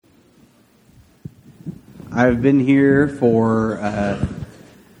I've been here for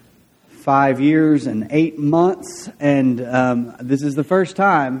 5 years and 8 months, and this is the first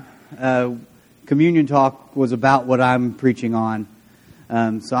time Communion Talk was about what I'm preaching on.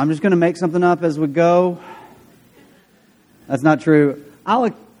 So I'm just going to make something up as we go. That's not true.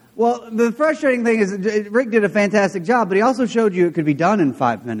 Well, the frustrating thing is Rick did a fantastic job, but he also showed you it could be done in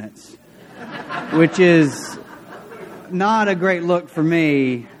 5 minutes, which is not a great look for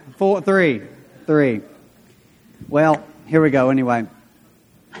me. Three. Well, here we go anyway.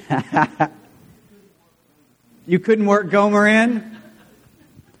 You couldn't work Gomer in?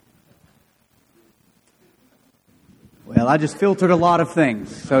 Well, I just filtered a lot of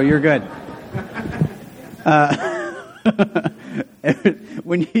things, so you're good.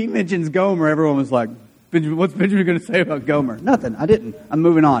 When he mentions Gomer, everyone was like, what's Benjamin going to say about Gomer? Nothing. I didn't. I'm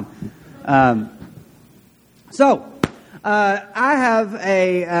moving on. I have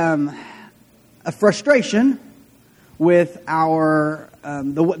a frustration with our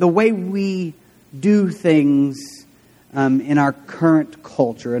the way we do things in our current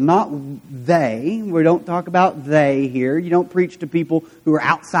culture, and not they. We don't talk about they here. You don't preach to people who are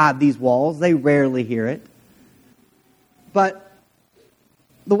outside these walls. They rarely hear it. But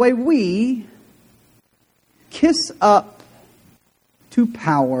the way we kiss up to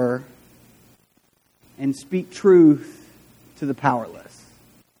power and speak truth to the powerless.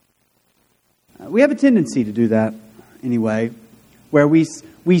 We have a tendency to do that anyway, where we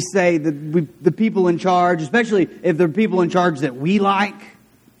say that the people in charge, especially if they're people in charge that we like,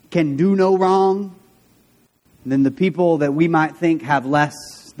 can do no wrong, then the people that we might think have less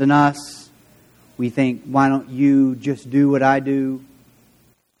than us, we think, why don't you just do what I do?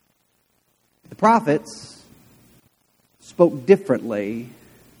 The prophets spoke differently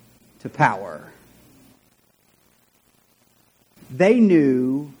to power. They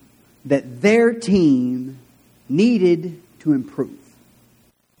knew that their team needed to improve.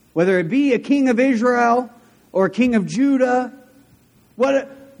 Whether it be a king of Israel or a king of Judah,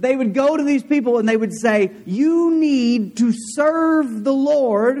 they would go to these people and they would say, you need to serve the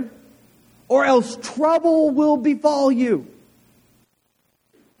Lord or else trouble will befall you.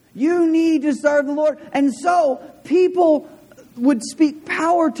 You need to serve the Lord. And so people would speak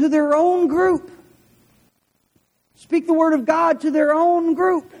power to their own group. Speak the word of God to their own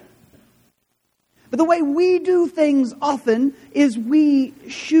group. But the way we do things often is we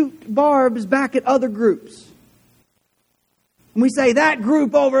shoot barbs back at other groups. And we say, that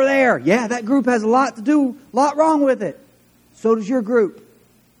group over there, yeah, that group has a lot wrong with it. So does your group.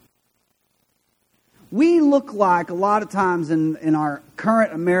 We look like, a lot of times in our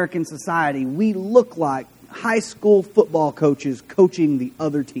current American society, we look like high school football coaches coaching the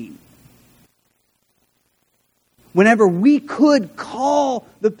other team. Whenever we could call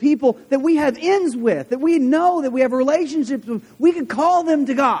the people that we have ends with, that we know that we have relationships with, we could call them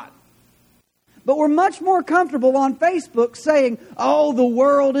to God. But we're much more comfortable on Facebook saying, oh, the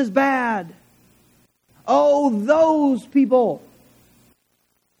world is bad. Oh, those people.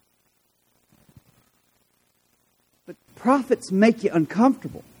 But prophets make you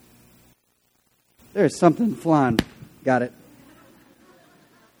uncomfortable. There's something flying. Got it.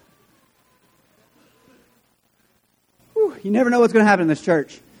 You never know what's going to happen in this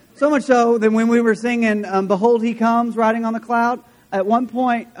church. So much so that when we were singing Behold He Comes, Riding on the Cloud, at one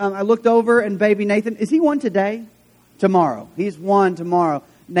point I looked over and baby Nathan, is he one today? Tomorrow. He's one tomorrow.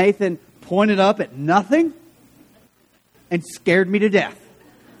 Nathan pointed up at nothing and scared me to death.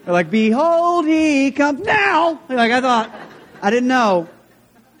 They're like, behold He comes now. Like, I thought, I didn't know.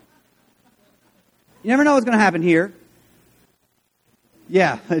 You never know what's going to happen here.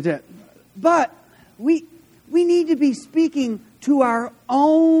 Yeah. But we need to be speaking to our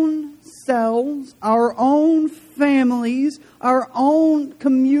own selves, our own families, our own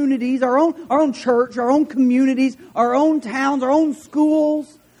communities, our own church, our own communities, our own towns, our own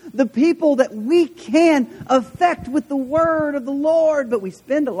schools, the people that we can affect with the word of the Lord. But we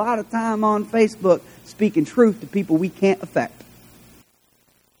spend a lot of time on Facebook speaking truth to people we can't affect.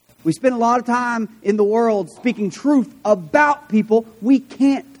 We spend a lot of time in the world speaking truth about people we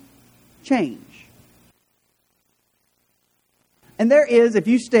can't change. And there is, if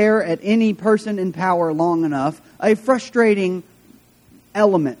you stare at any person in power long enough, a frustrating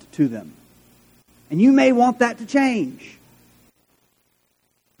element to them. And you may want that to change.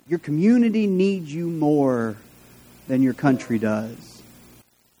 Your community needs you more than your country does.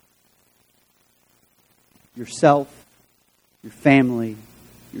 Yourself, your family,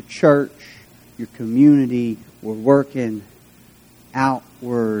 your church, your community were working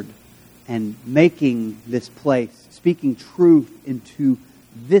outward and making this place, speaking truth into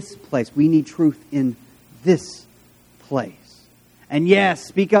this place. We need truth in this place. And yes,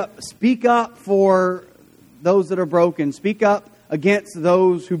 speak up for those that are broken. Speak up against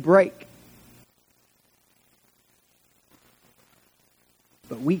those who break.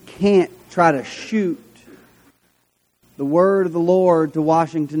 But we can't try to shoot the word of the Lord to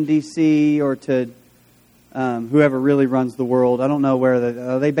Washington, D.C. or to whoever really runs the world. I don't know where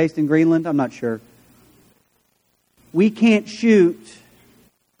are they based in Greenland? I'm not sure. We can't shoot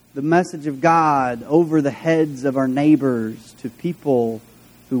the message of God over the heads of our neighbors to people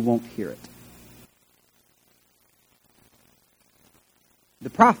who won't hear it. The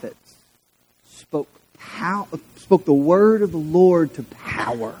prophets spoke the word of the Lord to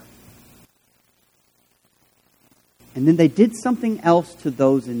power. And then they did something else to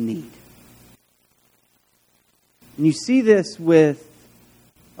those in need. And you see this with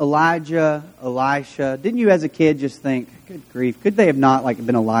Elijah, Elisha. Didn't you as a kid just think, good grief, could they have not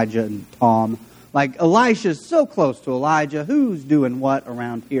been Elijah and Tom? Elisha's so close to Elijah. Who's doing what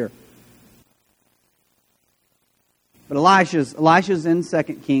around here? But Elisha's in 2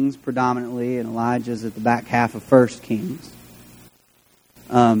 Kings predominantly, and Elijah's at the back half of 1 Kings.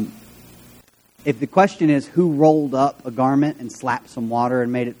 If the question is who rolled up a garment and slapped some water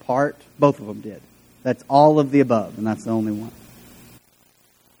and made it part, both of them did. That's all of the above, and that's the only one.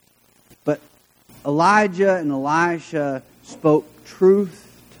 But Elijah and Elisha spoke truth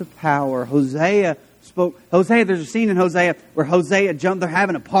to power. Hosea, there's a scene in Hosea where Hosea they're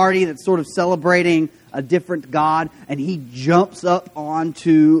having a party that's sort of celebrating a different God, and he jumps up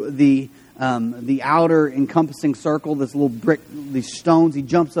onto the outer encompassing circle, this little brick, these stones. He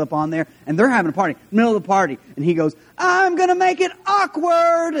jumps up on there, and they're having a party, middle of the party, and he goes, "I'm going to make it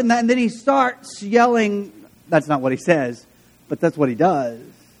awkward," and then he starts yelling. That's not what he says, but that's what he does.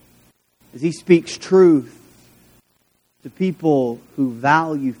 Is he speaks truth to people who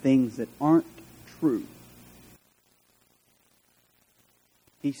value things that aren't true.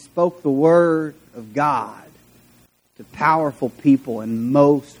 He spoke the word of God to powerful people, and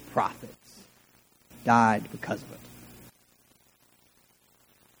most prophets died because of it.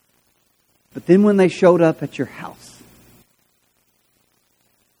 But then when they showed up at your house,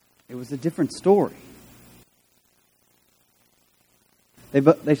 it was a different story.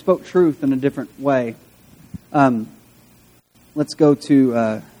 They spoke truth in a different way. Let's go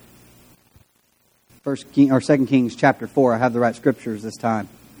to 2 Kings chapter 4. I have the right scriptures this time.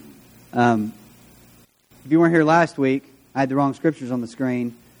 If you weren't here last week, I had the wrong scriptures on the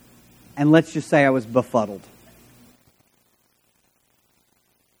screen. And let's just say I was befuddled.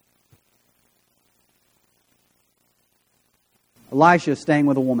 Elisha is staying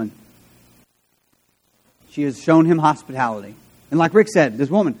with a woman. She has shown him hospitality. And like Rick said, this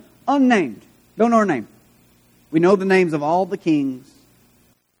woman, unnamed, don't know her name. We know the names of all the kings.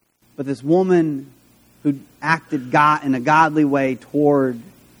 But this woman who acted in a godly way toward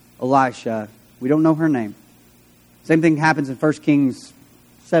Elisha, we don't know her name. Same thing happens in 1 Kings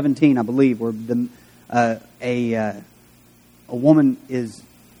 17, I believe, where a woman is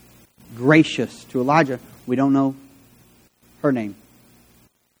gracious to Elijah. We don't know her name.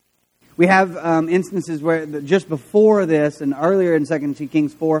 We have instances where just before this and earlier in 2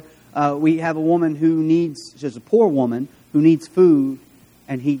 Kings 4, we have a woman she's a poor woman who needs food,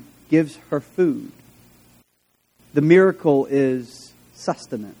 and he gives her food. The miracle is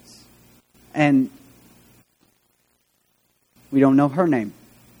sustenance. And we don't know her name.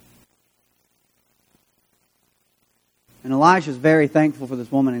 And Elisha is very thankful for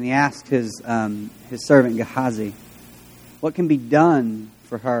this woman, and he asked his servant Gehazi, what can be done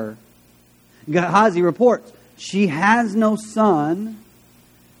for her? Gehazi reports, she has no son,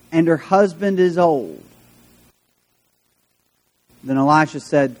 and her husband is old. Then Elisha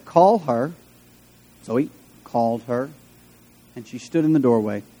said, call her. So he called her, and she stood in the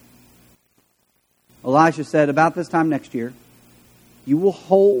doorway. Elisha said, about this time next year, you will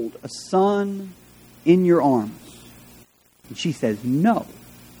hold a son in your arms. And she says, no.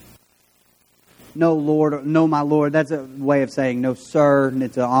 No, Lord, no, my Lord. That's a way of saying no, sir, and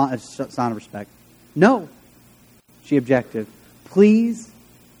it's a sign of respect. No, she objected. Please,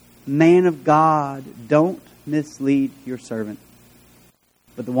 man of God, don't mislead your servant.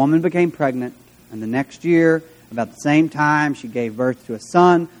 But the woman became pregnant, and the next year, about the same time, she gave birth to a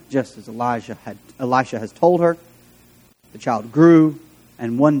son, just as Elisha has told her. The child grew,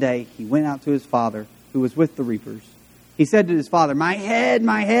 and one day he went out to his father, who was with the reapers. He said to his father, my head,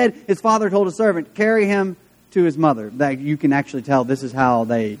 my head. His father told a servant, carry him to his mother. That you can actually tell this is how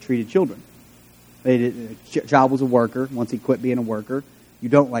they treated children. The child was a worker. Once he quit being a worker, you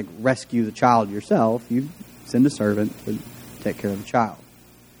don't rescue the child yourself. You send a servant to take care of the child.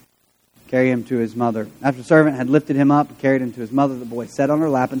 carry him to his mother. After the servant had lifted him up and carried him to his mother, the boy sat on her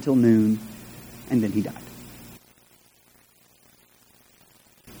lap until noon, and then he died.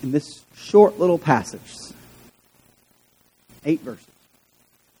 In this short little passage, 8 verses,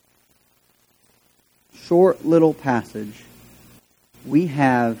 short little passage, we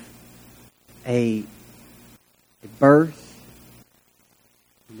have a birth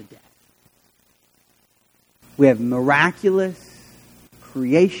and a death. We have miraculous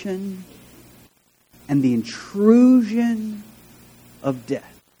creation and the intrusion of death.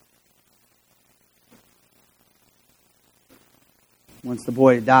 Once the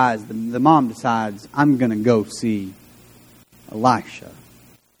boy dies, the mom decides, I'm going to go see Elisha.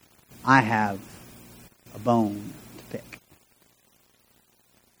 I have a bone to pick.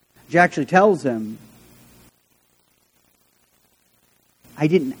 She actually tells him, I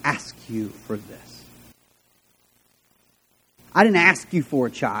didn't ask you for this. I didn't ask you for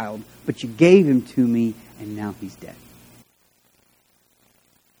a child, but you gave him to me, and now he's dead.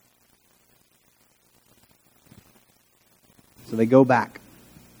 So they go back.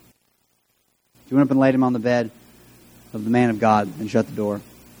 She went up and laid him on the bed of the man of God and shut the door.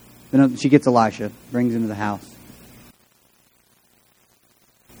 Then she gets Elisha, brings him to the house.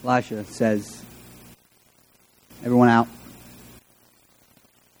 Elisha says, everyone out.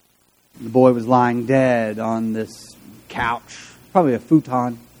 The boy was lying dead on this couch, probably a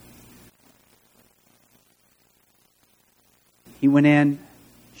futon. He went in,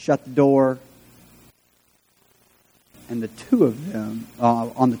 shut the door, and the two of them,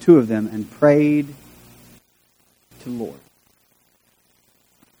 and prayed to the Lord.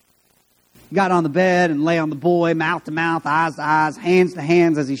 He got on the bed and lay on the boy, mouth to mouth, eyes to eyes, hands to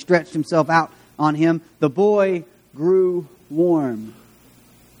hands as he stretched himself out on him. The boy grew warm,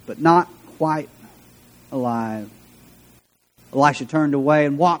 but not quite alive. Elisha turned away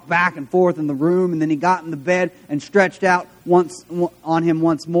and walked back and forth in the room, and then he got in the bed and stretched out on him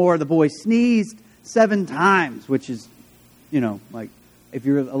once more. The boy sneezed 7 times, which is, like if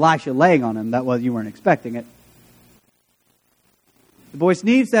you're Elisha laying on him, you weren't expecting it. The boy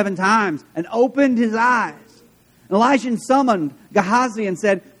sneezed 7 times and opened his eyes. And Elisha summoned Gehazi and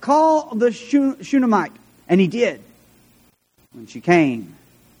said, call the Shunammite. And he did. When she came,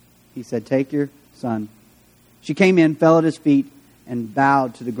 he said, take your son. She came in, fell at his feet, and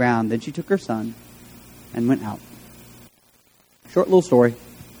bowed to the ground. Then she took her son and went out. Short little story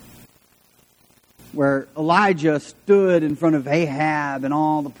where Elijah stood in front of Ahab and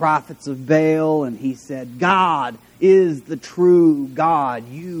all the prophets of Baal, and he said, God is the true God.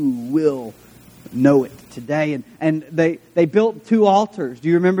 You will know it today. And they built 2 altars. Do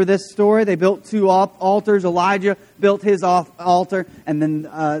you remember this story? They built 2 altars. Elijah built his altar, and then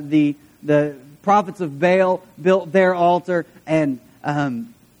the prophets of Baal built their altar, and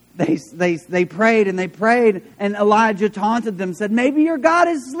they prayed and they prayed, and Elijah taunted them, said, maybe your God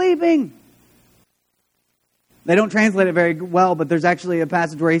is sleeping. They don't translate it very well, but there's actually a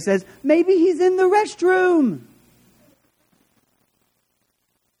passage where he says, maybe he's in the restroom.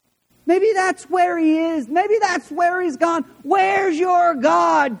 Maybe that's where he is. Maybe that's where he's gone. Where's your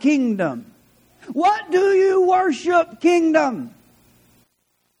God, kingdom? What do you worship, kingdom?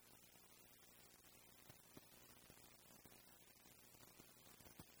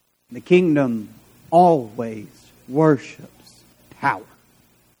 The kingdom always worships power.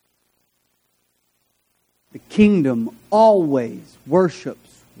 The kingdom always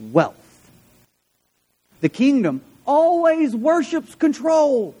worships wealth. The kingdom always worships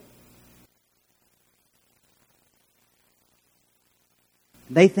control.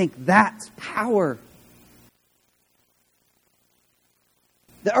 They think that's power.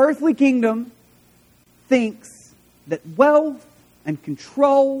 The earthly kingdom thinks that wealth and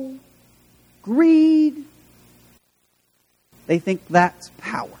control, greed, they think that's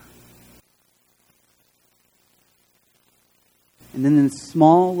power. And then in this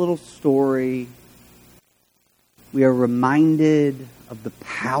small little story, we are reminded of the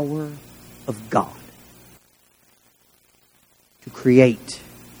power of God to create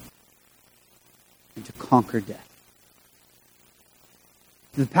and to conquer death.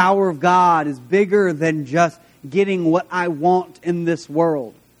 The power of God is bigger than just getting what I want in this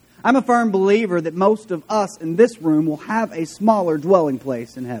world. I'm a firm believer that most of us in this room will have a smaller dwelling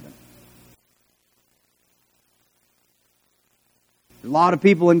place in heaven. A lot of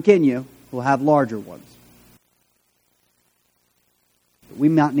people in Kenya will have larger ones. But we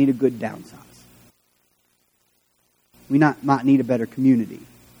might need a good downsize. We might need a better community.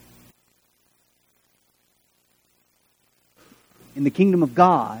 In the kingdom of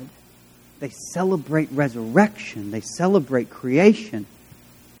God, they celebrate resurrection. They celebrate creation.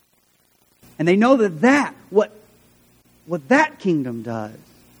 And they know that what that kingdom does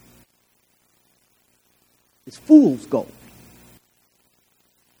is fool's gold.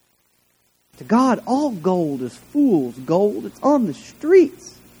 To God, all gold is fool's gold. It's on the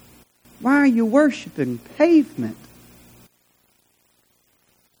streets. Why are you worshiping pavement?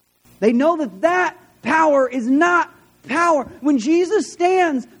 They know that power is not power. When Jesus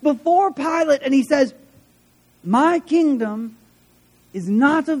stands before Pilate and he says, my kingdom is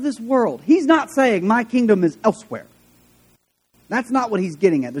not of this world. He's not saying my kingdom is elsewhere. That's not what he's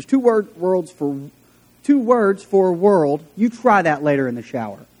getting at. There's two words for world. You try that later in the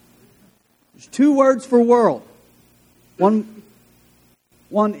shower. There's two words for world. One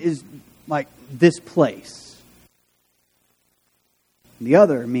is like this place. The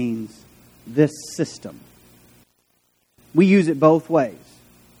other means this system. We use it both ways.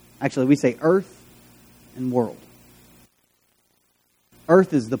 Actually, we say earth and world.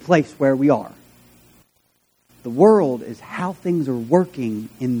 Earth is the place where we are. The world is how things are working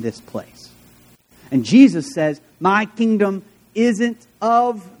in this place. And Jesus says, my kingdom isn't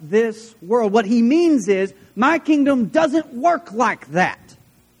of this world. What he means is, my kingdom doesn't work like that.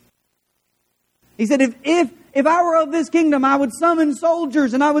 He said, if I were of this kingdom, I would summon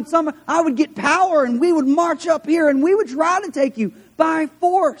soldiers and I would get power and we would march up here and we would try to take you by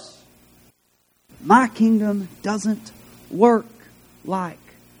force. My kingdom doesn't work like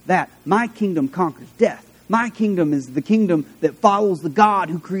that. My kingdom conquers death. My kingdom is the kingdom that follows the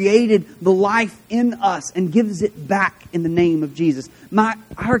God who created the life in us and gives it back in the name of Jesus.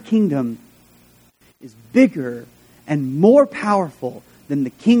 Our kingdom is bigger and more powerful than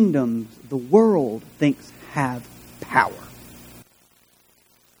the kingdoms the world thinks have power.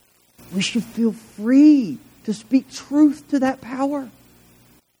 We should feel free to speak truth to that power.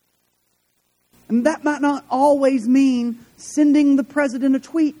 And that might not always mean sending the president a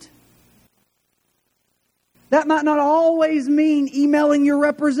tweet. That might not always mean emailing your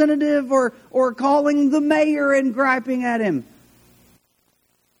representative or calling the mayor and griping at him.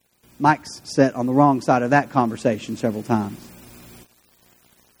 Mike's sat on the wrong side of that conversation several times.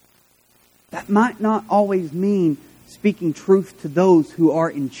 That might not always mean speaking truth to those who are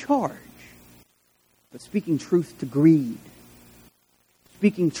in charge, but speaking truth to greed,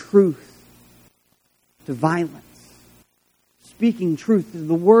 speaking truth to violence, speaking truth to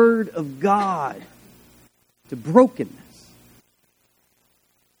the Word of God, to brokenness.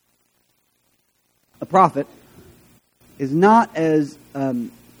 A prophet is not as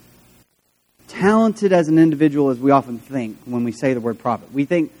talented as an individual as we often think when we say the word prophet. We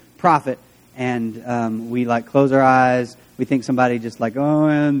think prophet and we like close our eyes. We think somebody just like, oh,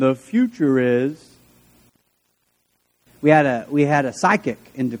 and the future is. We had a psychic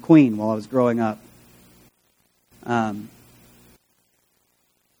in DeQueen while I was growing up.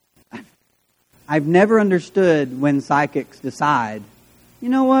 I've never understood when psychics decide, you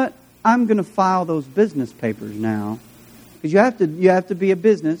know what, I'm going to file those business papers now. Because you have to be a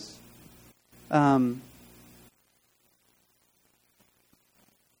business. But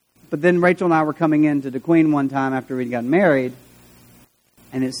then Rachel and I were coming into DeQueen one time after we'd gotten married,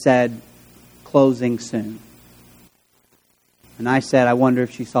 and it said, closing soon. And I said, I wonder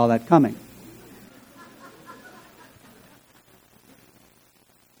if she saw that coming.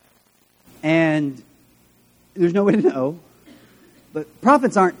 And there's no way to know. But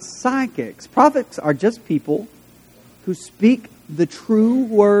prophets aren't psychics. Prophets are just people who speak the true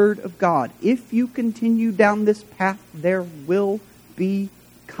word of God. If you continue down this path, there will be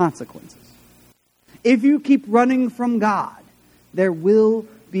consequences. If you keep running from God, there will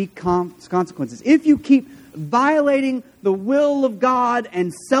be consequences. If you keep violating the will of God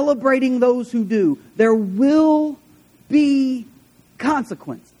and celebrating those who do, there will be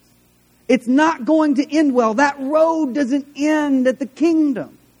consequences. It's not going to end well. That road doesn't end at the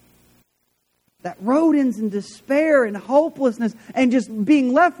kingdom. That road ends in despair and hopelessness and just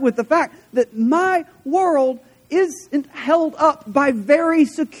being left with the fact that my world isn't held up by very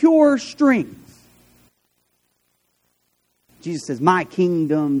secure strings. Jesus says, my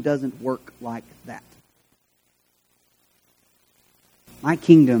kingdom doesn't work like that. My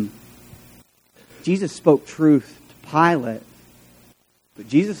kingdom, Jesus spoke truth to Pilate, but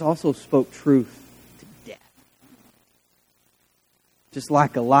Jesus also spoke truth to death. Just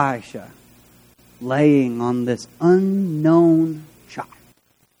like Elisha laying on this unknown child.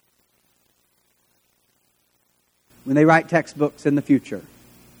 When they write textbooks in the future,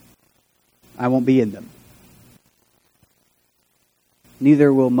 I won't be in them.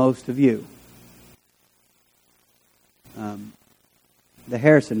 Neither will most of you. The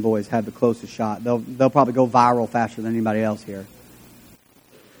Harrison boys have the closest shot. They'll probably go viral faster than anybody else here.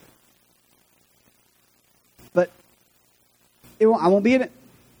 I won't be in it.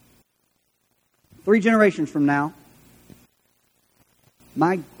 3 generations from now,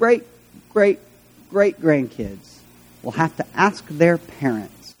 my great-great-great-grandkids will have to ask their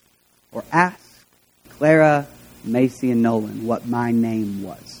parents or ask Clara, Macy, and Nolan what my name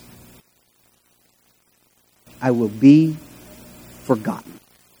was. I will be forgotten.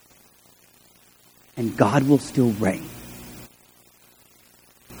 And God will still reign.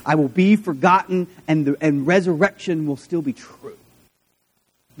 I will be forgotten, and resurrection will still be true.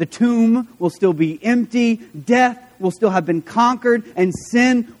 The tomb will still be empty. Death will still have been conquered, and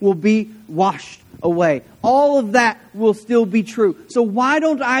sin will be washed away. All of that will still be true. So why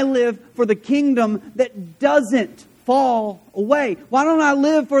don't I live for the kingdom that doesn't fall away? Why don't I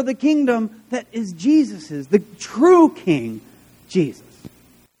live for the kingdom that is Jesus's, the true King, Jesus?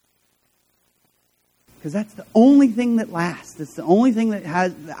 Because that's the only thing that lasts. It's the only thing that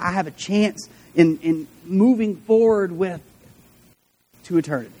I have a chance in moving forward with to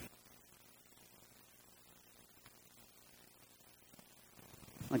eternity.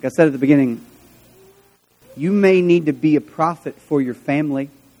 Like I said at the beginning, you may need to be a prophet for your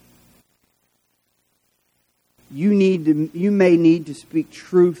family. You may need to speak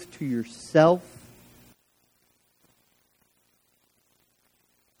truth to yourself.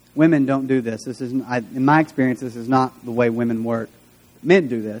 Women don't do this. This is, in my experience, this is not the way women work. Men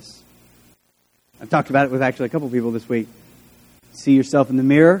do this. I've talked about it with actually a couple people this week. See yourself in the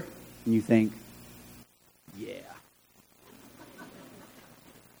mirror, and you think, yeah.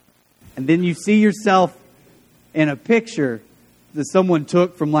 And then you see yourself in a picture that someone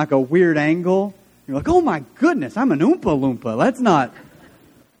took from like a weird angle. You're like, oh my goodness, I'm an Oompa Loompa. That's not...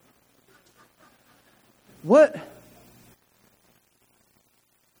 What?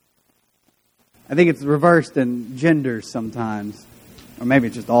 I think it's reversed in genders sometimes. Or maybe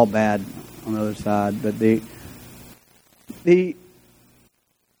it's just all bad on the other side. But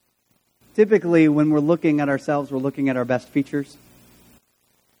typically when we're looking at ourselves, we're looking at our best features.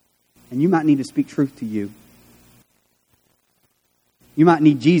 And you might need to speak truth to you. You might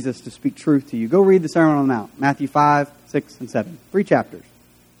need Jesus to speak truth to you. Go read the Sermon on the Mount. Matthew 5, 6, and 7. 3 chapters.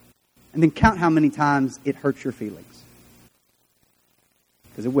 And then count how many times it hurts your feelings.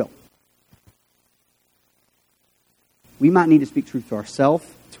 Because it will. We might need to speak truth to ourselves,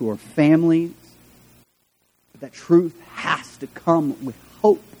 to our families. But that truth has to come with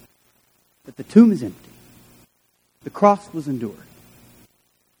hope that the tomb is empty. The cross was endured.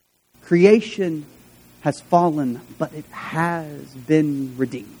 Creation has fallen, but it has been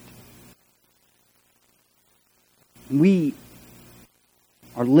redeemed. And we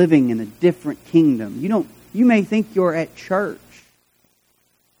are living in a different kingdom. You may think you're at church,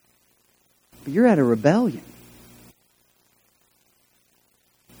 but you're at a rebellion.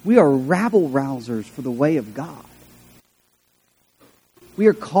 We are rabble-rousers for the way of God. We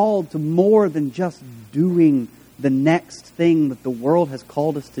are called to more than just doing the next thing that the world has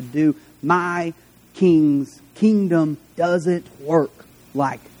called us to do. My King's kingdom doesn't work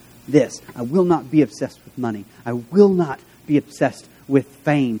like this. I will not be obsessed with money. I will not be obsessed with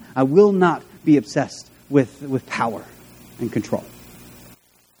fame. I will not be obsessed with power and control.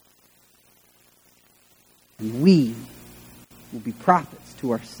 And we will be prophets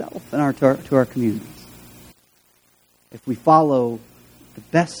to ourselves and to our communities if we follow the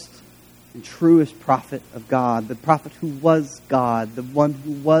best and truest prophet of God, the prophet who was God, the one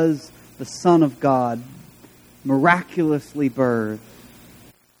who was the Son of God, miraculously birthed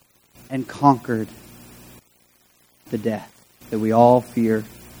and conquered the death that we all fear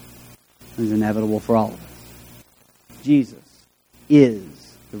is inevitable for all of us. Jesus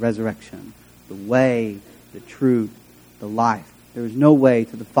is the resurrection, the way, the truth, the life. There is no way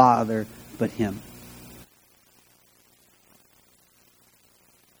to the Father but Him.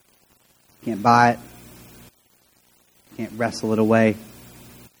 Can't buy it. Can't wrestle it away.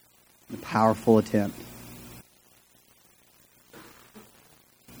 A powerful attempt.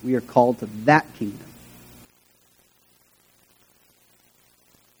 We are called to that kingdom.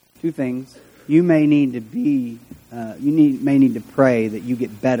 2 things. You may need to may need to pray that you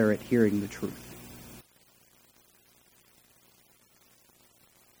get better at hearing the truth.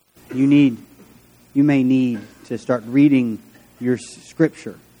 You may need to start reading your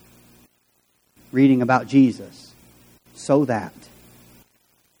scripture, reading about Jesus, so that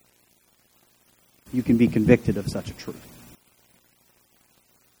you can be convicted of such a truth.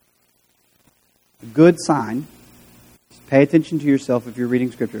 A good sign, pay attention to yourself if you're reading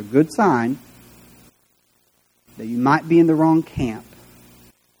scripture, a good sign that you might be in the wrong camp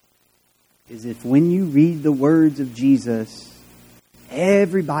is if when you read the words of Jesus,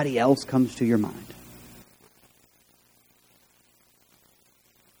 everybody else comes to your mind.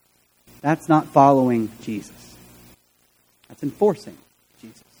 That's not following Jesus. That's enforcing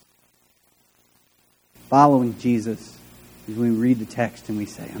Jesus. Following Jesus is when we read the text and we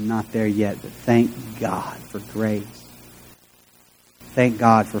say, I'm not there yet, but thank God for grace. Thank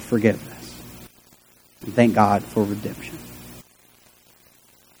God for forgiveness. And thank God for redemption.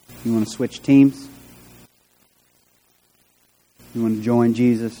 You want to switch teams? You want to join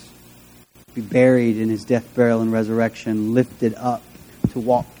Jesus? Be buried in His death, burial, and resurrection, lifted up to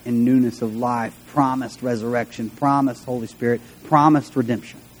walk in newness of life, promised resurrection, promised Holy Spirit, promised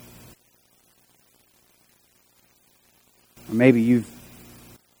redemption. Or maybe you've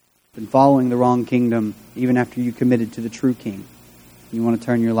been following the wrong kingdom even after you committed to the true King. You want to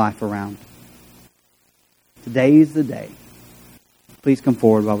turn your life around. Today is the day. Please come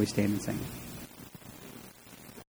forward while we stand and sing.